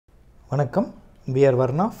வணக்கம், we are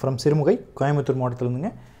Varnaa from Sirumugai, Coimbatore மாவட்டத்திலிருந்துங்க.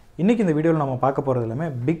 இன்றைக்கி இந்த வீடியோவில் நம்ம பார்க்க போகிறது எல்லாமே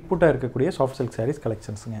பிக் புட்டா இருக்கக்கூடிய சாஃப்ட் சில்க் சாரீஸ்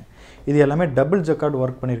கலெக்ஷன்ஸுங்க. இது எல்லாமே டபுள் ஜக்கார்ட்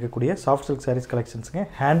ஒர்க் பண்ணியிருக்கக்கூடிய soft silk saris கலெக்ஷன்ஸுங்க.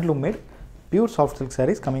 Handloom mat pure soft silk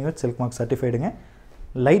saris coming with silk mark சர்டிஃபைடுங்க.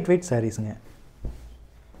 Light weight சாரீஸுங்க.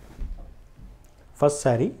 First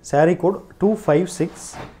sari code 256.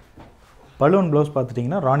 Balloon blouse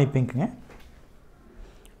பார்த்துட்டிங்கன்னா ராணி பிங்க்குங்க.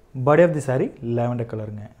 Body of the sari lavender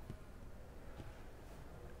கலருங்க.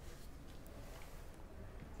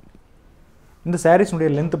 இந்த சாரீஸ்னுடைய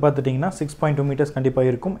லென்த் பார்த்துட்டிங்கன்னா 6.2 மீட்டர்ஸ் கண்டிப்பாக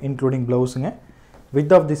இருக்கும், including ப்ளவுஸுங்க.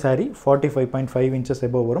 With of the sari 45.5 inches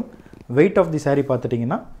above வரும். Weight of the sari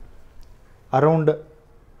பார்த்துட்டிங்கன்னா around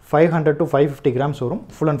 500 to 550 grams வரும்.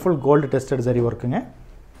 Full and full gold tested சரி ஒர்க்குங்க.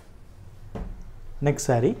 Next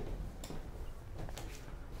sari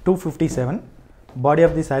 257. Body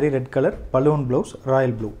of the sari red colour, balloon blouse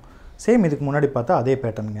Royal blue. Same இதுக்கு முன்னாடி பார்த்தா அதே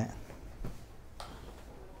பேட்டர்னுங்க.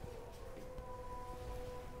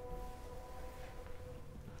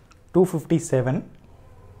 $257.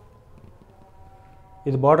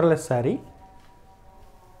 இது பார்டர்லெஸ் சாரீ.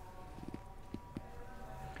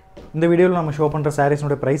 இந்த வீடியோவில் நம்ம ஷோ பண்ணுற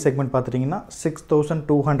சாரீஸ்னுடைய ப்ரைஸ் செக்மெண்ட் பார்த்துட்டிங்கன்னா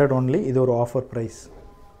 6200 ஒன்லி. இது ஒரு ஆஃபர் ப்ரைஸ்,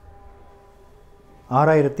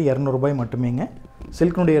 6200 ரூபாய் மட்டுமேங்க.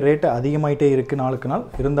 சில்க்னுடைய ரேட்டு அதிகமாகிட்டே இருக்குது நாளுக்கு நாள்.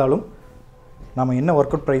 இருந்தாலும் நம்ம என்ன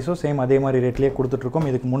ஒர்க் அவுட் ப்ரைஸோ சேம் அதே மாதிரி ரேட்லேயே கொடுத்துட்ருக்கோம்.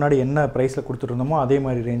 இதுக்கு முன்னாடி என்ன ப்ரைஸில் கொடுத்துட்ருந்தோமோ அதே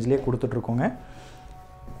மாதிரி ரேஞ்சிலே கொடுத்துட்ருக்கோங்க.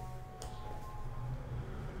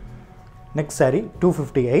 Next sari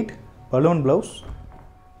 258. Balloon blouse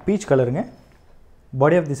beach கலருங்க.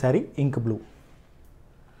 Body of the sari ink blue.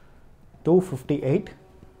 258.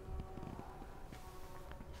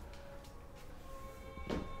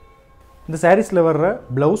 இந்த சாரீஸில் வர்ற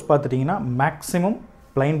ப்ளவுஸ் பார்த்துட்டிங்கன்னா மேக்ஸிமம்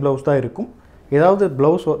ப்ளைன் ப்ளவுஸ் தான் இருக்கும். ஏதாவது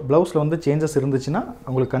ப்ளவுஸில் வந்து சேஞ்சஸ் இருந்துச்சுன்னா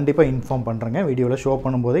உங்களுக்கு கண்டிப்பாக இன்ஃபார்ம் பண்ணுறேங்க. வீடியோவில் ஷோ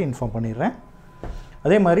பண்ணும்போதே இன்ஃபார்ம் பண்ணிடுறேன்.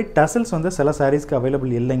 அதே மாதிரி டசில்ஸ் வந்து சில சாரீஸ்க்கு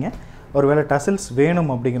அவைலபிள் இல்லைங்க. ஒருவேளை டசில்ஸ் வேணும்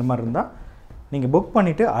அப்படிங்கிற மாதிரி இருந்தால் நீங்கள் புக்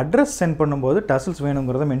பண்ணிவிட்டு அட்ரஸ் சென்ட் பண்ணும்போது டசில்ஸ்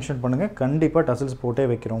வேணுங்கிறத மென்ஷன் பண்ணுங்கள். கண்டிப்பாக டசில்ஸ் போட்டே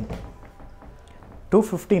வைக்கிறோம்.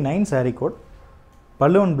 259 sari code.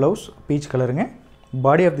 Balloon blouse beach கலருங்க.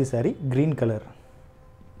 Body of the sari green colour,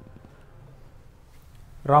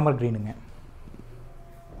 Ramar க்ரீனுங்க.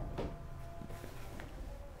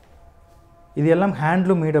 இது எல்லாம்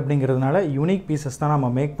ஹேண்ட்லூம் மேட் அப்படிங்கிறதுனால யூனிக் பீசஸ் தான் நம்ம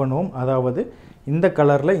மேக் பண்ணுவோம். அதாவது இந்த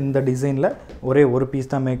கலரில் இந்த டிசைனில் ஒரே ஒரு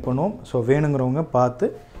பீஸ் தான் மேக் பண்ணுவோம். ஸோ வேணுங்கிறவங்க பார்த்து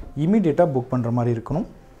இமீடியட்டாக புக் பண்ணுற மாதிரி இருக்கணும்.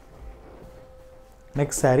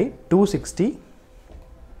 Next sari 260.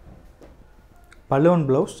 Balloon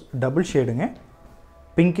blouse double ஷேடுங்க.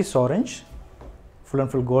 Pinkish orange, full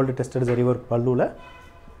and full gold tested சரி ஒர்க் பல்லுவில்.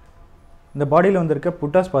 இந்த பாடியில் வந்திருக்க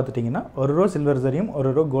புட்டாஸ் பார்த்துட்டிங்கன்னா ஒரு ரோ சில்வர் சரியும்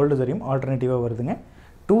ஒரு ரோ கோல்டு சரியும் ஆல்டர்னேட்டிவாக வருதுங்க.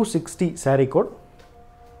 260 சாரீ கோட்.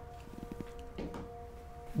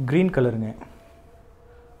 க்ரீன் கலருங்க.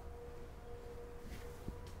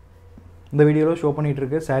 இந்த வீடியோவில் ஷோ பண்ணிகிட்டு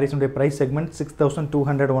இருக்கு சாரீஸுடைய price segment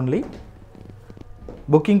 6200 only.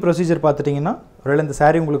 Booking procedure பார்த்துட்டிங்கன்னா ஒருவேளை இந்த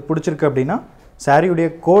சாரீ உங்களுக்கு பிடிச்சிருக்கு அப்படின்னா சாரியுடைய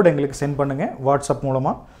கோட் எங்களுக்கு சென்ட் பண்ணுங்கள் வாட்ஸ்அப்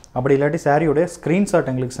மூலமாக. அப்படி இல்லாட்டி சாரியுடைய ஸ்க்ரீன்ஷாட்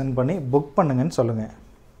எங்களுக்கு சென்ட் பண்ணி புக் பண்ணுங்கன்னு சொல்லுங்கள்,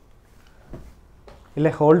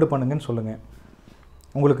 இல்லை ஹோல்டு பண்ணுங்கன்னு சொல்லுங்கள்.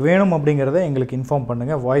 உங்களுக்கு வேணும் அப்படிங்கிறத எங்களுக்கு இன்ஃபார்ம்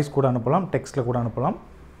பண்ணுங்கள். வாய்ஸ் கூட அனுப்பலாம், டெக்ஸ்ட்டில் கூட அனுப்பலாம்.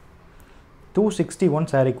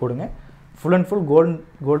 261 sari கோடுங்க. Full and full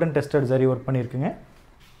golden tested சரி work பண்ணியிருக்குங்க.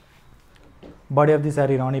 Body of the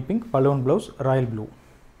sari Rani pink, balloon blouse Royal blue.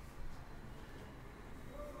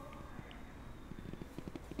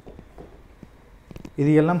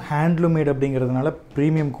 இது எல்லாம் ஹேண்ட்லூம் மேட் அப்படிங்கிறதுனால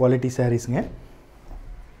premium quality சாரீஸுங்க.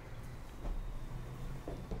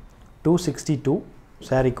 262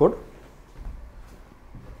 sari code.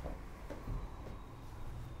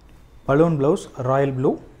 Balloon blouse Royal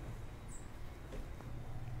blue.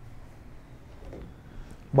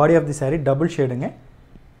 Body of the sari double ஷேடுங்க.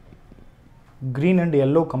 Green and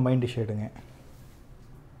yellow combined ஷேடுங்க.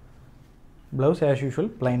 Blouse as usual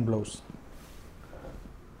plain blouse.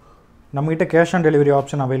 நம்மகிட்ட cash on delivery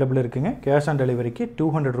option available இருக்குங்க. Cash on டெலிவரிக்கு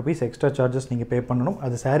 200 rupees extra charges நீங்கள் பே பண்ணணும்.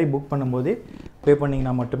 அது sari book பண்ணும்போதே பே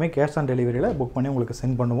பண்ணிங்கன்னா மட்டுமே cash on டெலிவரியில் book பண்ணி உங்களுக்கு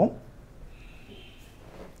சென்ட் பண்ணுவோம்.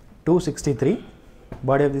 263.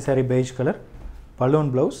 Body of the sari beige colour, balloon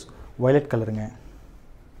blouse violet கலருங்க.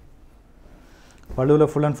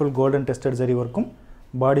 பல்லுவில் full and full golden tested சரி ஒர்க்கும்.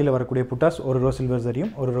 பாடியில் வரக்கூடிய புட்டாஸ் ஒரு ரோ சில்வர் சரியும்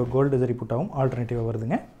ஒரு ரோ கோல்டு சரி புட்டாவும் ஆல்டர்னேட்டிவாக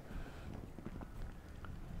வருதுங்க.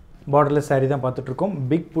 பார்டர்லெஸ் சாரீ தான் பார்த்துட்ருக்கோம்.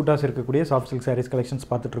 பிக் புட்டாஸ் இருக்கக்கூடிய சாஃப்ட் சில்க் சாரீஸ் கலெக்ஷன்ஸ்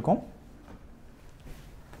பார்த்துட்ருக்கோம்.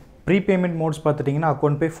 ப்ரீபேமெண்ட் மோட்ஸ் பார்த்துட்டிங்கன்னா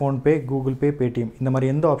அக்கௌண்ட் பே, ஃபோன்பே, கூகுள் பே, பேடிஎம் இந்த மாதிரி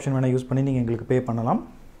எந்த ஆப்ஷன் வேணால் யூஸ் பண்ணி நீங்கள் எங்களுக்கு பே பண்ணலாம்.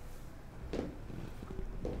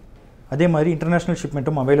 அதே மாதிரி இன்டர்நேஷ்னல்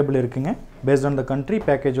ஷிப்மெண்ட்டும் அவைலபிள் இருக்குங்க. பேஸ்ட் ஆன் த கண்ட்ரி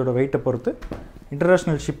பேக்கேஜோட வெயிட்டை பொறுத்து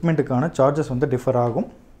இன்டர்நேஷ்னல் ஷிப்மெண்ட்டுக்கான சார்ஜஸ் வந்து டிஃபர் ஆகும்.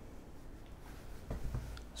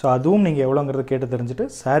 ஸோ அதுவும் நீங்கள் எவ்வளோங்கிறத கேட்டு தெரிஞ்சுட்டு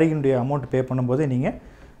சாரீனுடைய அமௌண்ட் பே பண்ணும்போது நீங்கள்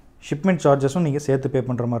ஷிப்மெண்ட் சார்ஜஸும் நீங்கள் சேர்த்து பே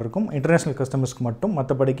பண்ணுற மாதிரி இருக்கும். இன்டர்நேஷ்னல் கஸ்டமர்ஸ்க்கு மட்டும்,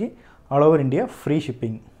 மற்றபடிக்கு all over India free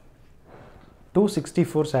shipping.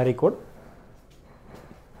 264 sari code.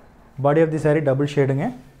 Body of the sari double ஷேடுங்க,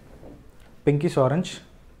 pinkish orange.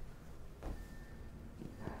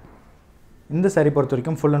 இந்த சாரீ பொறுத்த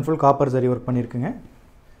வரைக்கும் full and full copper zari work பண்ணியிருக்குங்க.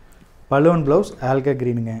 Balloon blouse alga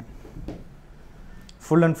க்ரீனுங்க,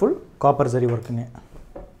 full and full copper zari ஒர்க்குங்க.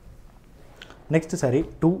 Next sari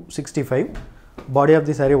 265. Body of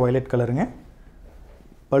the sari violet கலருங்க,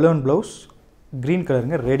 பலூன் ப்ளவுஸ் க்ரீன்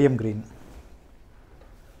கலருங்க, radium green.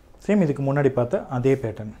 Same இதுக்கு முன்னாடி பார்த்த அதே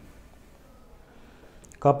pattern,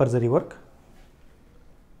 copper zari work.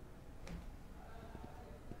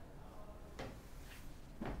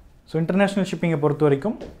 So international ஷிப்பிங்கை பொறுத்த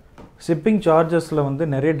வரைக்கும் ஷிப்பிங் சார்ஜஸில் வந்து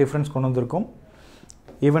நிறைய டிஃப்ரென்ஸ் கொண்டு வந்திருக்கும்.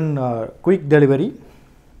 Even quick delivery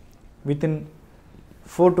within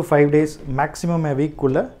 4 to 5 days, maximum a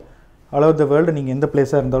வீக்குள்ளே all over the world நீங்கள் எந்த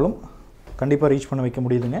பிளேஸாக இருந்தாலும் கண்டிப்பாக ரீச் பண்ண வைக்க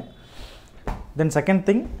முடியுதுங்க. தென் செகண்ட்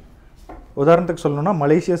திங், உதாரணத்துக்கு சொல்லணும்னா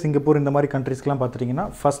மலேசியா, சிங்கப்பூர் இந்த மாதிரி கண்ட்ரீஸ்க்கெலாம் பார்த்துட்டிங்கன்னா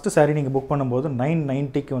ஃபஸ்ட்டு சாரீ நீங்கள் புக் பண்ணும்போது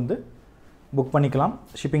 990 வந்து புக் பண்ணிக்கலாம்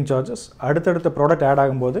ஷிப்பிங் சார்ஜஸ். அடுத்தடுத்த ப்ராடக்ட் ஆட்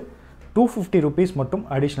ஆகும்போது 250 rupees மட்டும்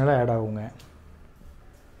அடிஷ்னலாக ஆட் ஆகுங்க.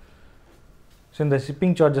 ஸோ இந்த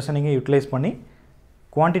ஷிப்பிங் சார்ஜஸை நீங்கள் யூட்டிலைஸ் பண்ணி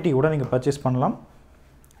குவான்டிட்டி கூட நீங்கள் பர்ச்சேஸ் பண்ணலாம்.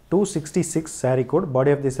 266 sari code.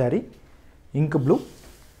 Body of the sari ink blue,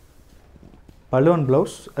 balloon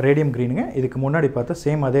blouse radium க்ரீனுங்க. இதுக்கு முன்னாடி பார்த்தா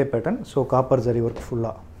சேம் அதே pattern. So copper zari work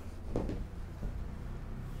ஃபுல்லாக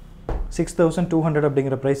 6200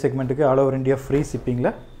 அப்படிங்கிற price செக்மெண்ட்டுக்கு all over India free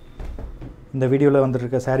ஷிப்பிங்கில் இந்த வீடியோவில்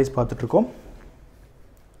வந்துருக்க சாரீஸ் பார்த்துட்ருக்கோம்.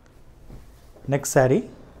 Next sari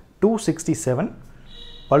 267.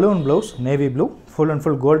 Balloon blouse navy blue, full and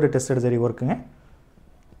full gold tested zari ஒர்க்குங்க.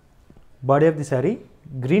 Body of the sari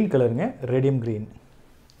green கலருங்க, ரேடியம் க்ரீன்,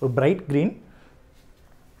 ஒரு பிரைட் க்ரீன்.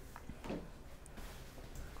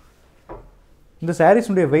 இந்த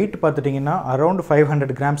சாரீஸுடைய வெயிட் பார்த்துட்டிங்கன்னா அரௌண்ட்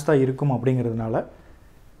 500 grams தான் இருக்கும். அப்படிங்கிறதுனால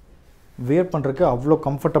வேர் பண்ணுறதுக்கு அவ்வளோ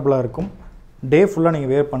கம்ஃபர்டபுளாக இருக்கும். டே ஃபுல்லாக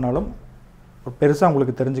நீங்கள் வேர் பண்ணாலும் பெருசாக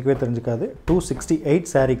உங்களுக்கு தெரிஞ்சுக்காது. 268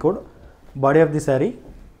 sari code. Body of the sari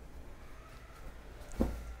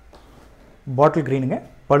bottle க்ரீனுங்க,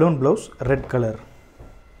 balloon blouse red colour.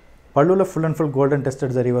 பல்லுவில் full and full golden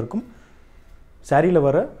tested zari ஒர்க்கும். சாரியில்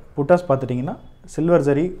வர புட்டாஸ் பார்த்துட்டிங்கன்னா சில்வர்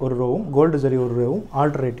ஜரி ஒரு ரோவும் கோல்டு ஜரி ஒரு ரோவும்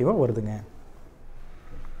ஆல்டர்னேட்டிவாக வருதுங்க.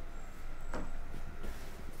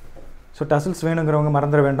 ஸோ டசில்ஸ் வேணுங்கிறவங்க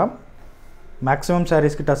மறந்துட வேண்டாம். மேக்ஸிமம்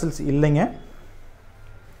சாரீஸ்க்கு டசில்ஸ் இல்லைங்க.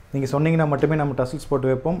 நீங்கள் சொன்னீங்கன்னா மட்டுமே நம்ம டசில்ஸ் போட்டு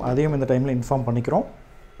வைப்போம். அதையும் இந்த டைமில் இன்ஃபார்ம் பண்ணிக்கிறோம்.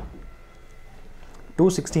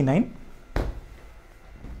 269.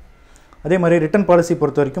 அதே மாதிரி ரிட்டன் பாலிசி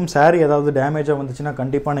பொறுத்த வரைக்கும் சாரீ ஏதாவது டேமேஜாக வந்துச்சுன்னா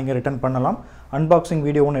கண்டிப்பாக நீங்கள் ரிட்டன் பண்ணலாம். அன்பாக்சிங்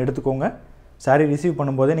வீடியோ ஒன்று எடுத்துக்கோங்க. சாரீ ரிசீவ்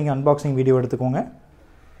பண்ணும்போதே நீங்கள் அன்பாக்சிங் வீடியோ எடுத்துக்கோங்க.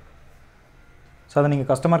 ஸோ அதை நீங்கள்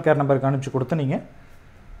கஸ்டமர் கேர் நம்பருக்கு அனுப்பிச்சு கொடுத்து நீங்கள்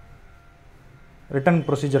ரிட்டன்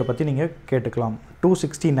ப்ரொசீஜரை பற்றி நீங்கள் கேட்டுக்கலாம்.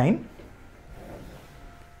 269.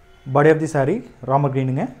 Body of the sari Ramar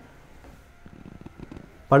க்ரீனுங்க,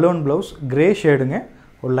 balloon blouse grey ஷேடுங்க,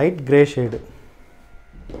 ஒரு light grey shade.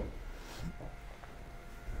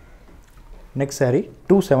 Next sari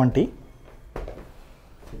 270.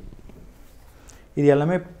 இது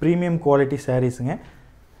எல்லாமே premium quality சாரீஸுங்க.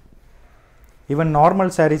 Even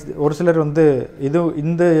normal saris ஒரு சிலர் வந்து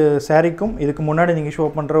இந்த சாரீக்கும் இதுக்கு முன்னாடி நீங்கள் ஷோ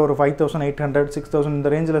பண்ணுற ஒரு 5800 6000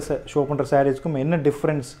 இந்த ரேஞ்சில் ஷோ பண்ணுற சாரீஸ்க்கும் என்ன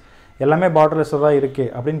டிஃப்ரென்ஸ், எல்லாமே பார்டர்லெஸ்ஸாக தான்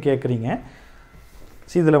இருக்குது அப்படின்னு கேட்குறீங்க.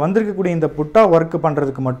 ஸோ இதில் வந்திருக்கக்கூடிய இந்த புட்டா ஒர்க்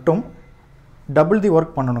பண்ணுறதுக்கு மட்டும் டபுள் தி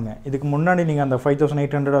ஒர்க் பண்ணணுங்க. இதுக்கு முன்னாடி நீங்கள் அந்த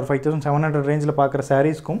 5800 or 5700 ரேஞ்சில் பார்க்குற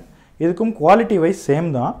சாரீஸ்க்கும் இதுக்கும் குவாலிட்டி வைஸ் சேம்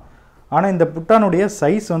தான். ஆனால் இந்த புட்டானுடைய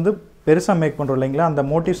சைஸ் வந்து பெருசாக மேக் பண்ணுறோம் இல்லைங்களா, அந்த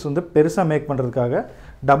மோட்டிவ்ஸ் வந்து பெருசாக மேக் பண்ணுறதுக்காக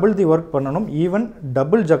டபுள் தி ஒர்க் பண்ணணும். ஈவன்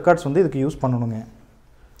டபுள் ஜக்கார்ட்ஸ் வந்து இதுக்கு யூஸ் பண்ணணுங்க.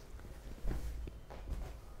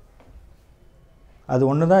 அது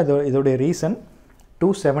ஒன்று தான் இதோடைய reason.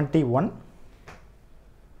 271.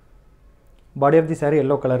 Body of the sari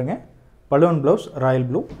yellow கலருங்க, பலூன் ப்ளவுஸ் ராயல்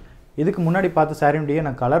ப்ளூ. இதுக்கு முன்னாடி பார்த்த சாரீனுடைய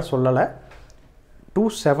நான் கலர் சொல்லலை.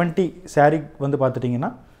 270 சாரீ வந்து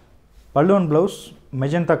பார்த்துட்டிங்கன்னா பலூன் ப்ளவுஸ்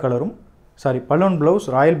மெஜந்தா கலரும், balloon blouse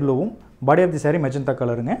Royal ப்ளூவும், body of the sari magenta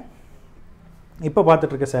கலருங்க. இப்போ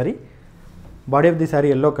பார்த்துட்ருக்க sari body of the sari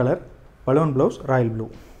yellow colour, balloon blouse Royal blue.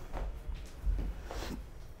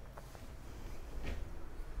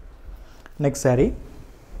 Next sari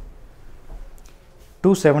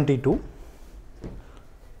 272.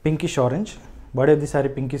 pinkish orange, body of the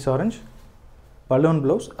saree pinkish orange, balloon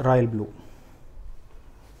blouse royal blue.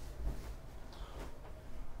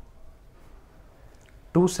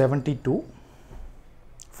 $272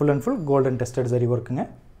 full and full golden tested zari work.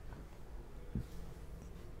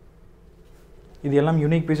 இது எல்லாம்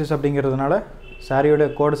unique pieces அப்படிங்கிறதுனால சாரியோட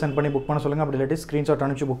code send பண்ணி book பண்ண சொல்லுங்கள். அப்படி இல்லாட்டி screenshot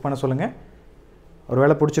அனுப்பிச்சு புக் பண்ண சொல்லுங்கள். ஒரு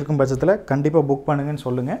வேளை பிடிச்சிருக்கும் பட்சத்தில் கண்டிப்பாக புக் பண்ணுங்கன்னு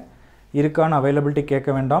சொல்லுங்கள். இருக்கான அவைலபிலிட்டி கேட்க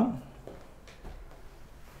வேண்டாம்.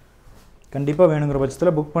 கண்டிப்பாக வேணுங்கிற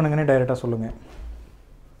பட்சத்தில் புக் பண்ணுங்கன்னு டைரெக்டாக சொல்லுங்கள்.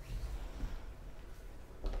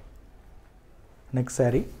 Next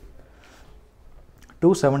sari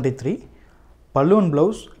 273 balloon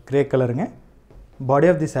blouse grey கலருங்க. Body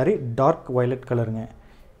of the sari dark violet கலருங்க.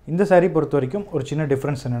 இந்த சாரீ பொறுத்த வரைக்கும் ஒரு சின்ன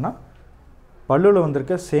டிஃப்ரென்ஸ் என்னென்னா, பல்லுவில்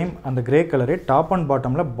வந்திருக்க சேம் அந்த கிரே கலரே டாப் அண்ட்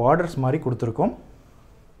பாட்டமில் பார்டர்ஸ் மாதிரி கொடுத்துருக்கோம்.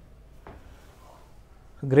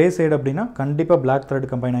 கிரே சைடு அப்படின்னா கண்டிப்பாக பிளாக்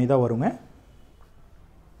த்ரெட் கம்பைன் ஆகி தான் வருங்க.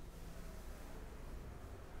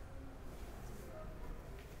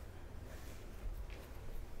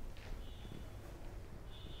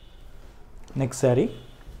 நெக்ஸ்ட் சாரீ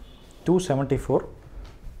 274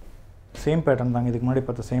 சேம் பேட்டர்ன் தாங்க. இதுக்கு முன்னாடி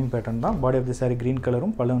பார்த்த சேம் பேட்டர்ன் தான். Body of the sari green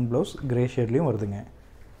கலரும் பலூன் ப்ளவுஸ் கிரே ஷேட்லேயும் வருதுங்க.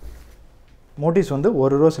 மோட்டிவ்ஸ் வந்து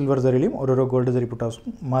ஒரு ரோ சில்வர் ஜரிலையும் ஒரு ரோ கோல்டு ஜரி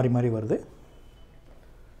புட்டாஸும் மாறி மாறி வருது.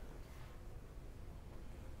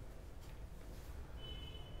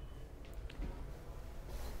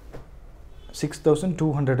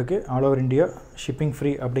 $6,200க்கு all over India shipping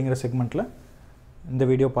free அப்படிங்கிற செக்மெண்ட்டில் இந்த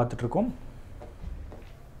வீடியோ பார்த்துட்ருக்கோம்.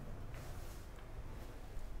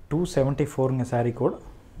 274ங்க sari code.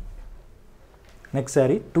 Next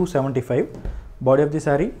sari 275 body of the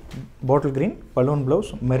sari bottle green balloon blouse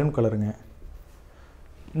maroon கலருங்க.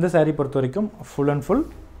 இந்த சாரீ பொறுத்த வரைக்கும் full and full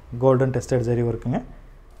golden tested zari ஒர்க்குங்க.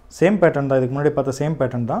 Same pattern தான். இதுக்கு முன்னாடி பார்த்த சேம்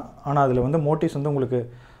பேட்டர்ன் தான். ஆனால் அதில் வந்து மோட்டிவ்ஸ் வந்து உங்களுக்கு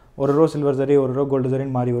ஒரு ரோ சில்வர் ஜரி ஒரு ரோ கோல்டு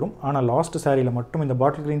ஜரின்னு மாறி வரும். ஆனால் லாஸ்ட் சாரியில் மட்டும் இந்த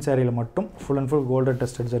பாட்டில் க்ரீன் சாரியில் மட்டும் full and full golden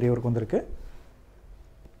tested zari work வந்திருக்கு.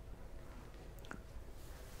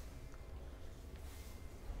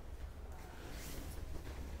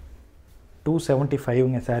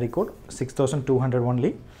 $275ங்க சாரீ கோட். 6,200 ஒன்லி.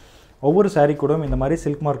 ஒவ்வொரு சாரீ கூடவும் இந்த மாதிரி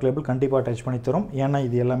சில்க் மார்க் லேபிள் கண்டிப்பாக அட்டாச் பண்ணி தரும். ஏன்னா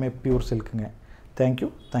இது எல்லாமே பியூர் சில்க்குங்க. தேங்க்யூ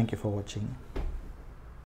ஃபார் வாட்சிங்.